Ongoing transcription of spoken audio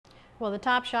Well, the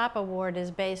Top Shop Award is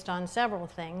based on several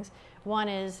things. One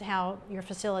is how your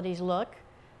facilities look,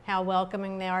 how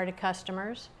welcoming they are to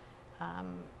customers,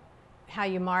 how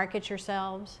you market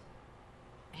yourselves,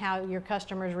 how your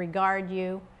customers regard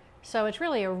you. So it's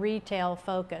really a retail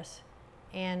focus.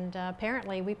 And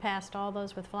apparently we passed all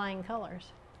those with flying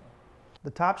colors.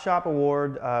 The Top Shop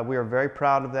Award, we are very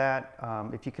proud of that.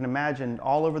 If you can imagine,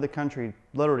 all over the country,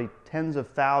 literally tens of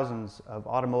thousands of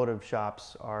automotive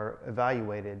shops are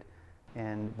evaluated,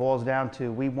 and boils down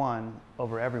to we won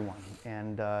over everyone.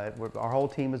 And our whole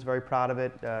team is very proud of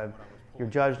it. You're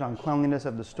judged on cleanliness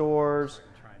of the stores,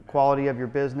 quality of your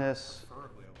business.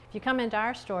 If you come into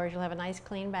our stores, you'll have a nice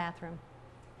clean bathroom,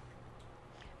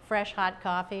 fresh hot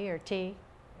coffee or tea.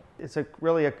 It's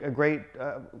really a great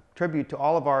tribute to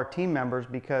all of our team members,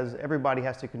 because everybody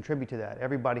has to contribute to that.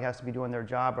 Everybody has to be doing their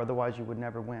job, otherwise you would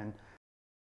never win.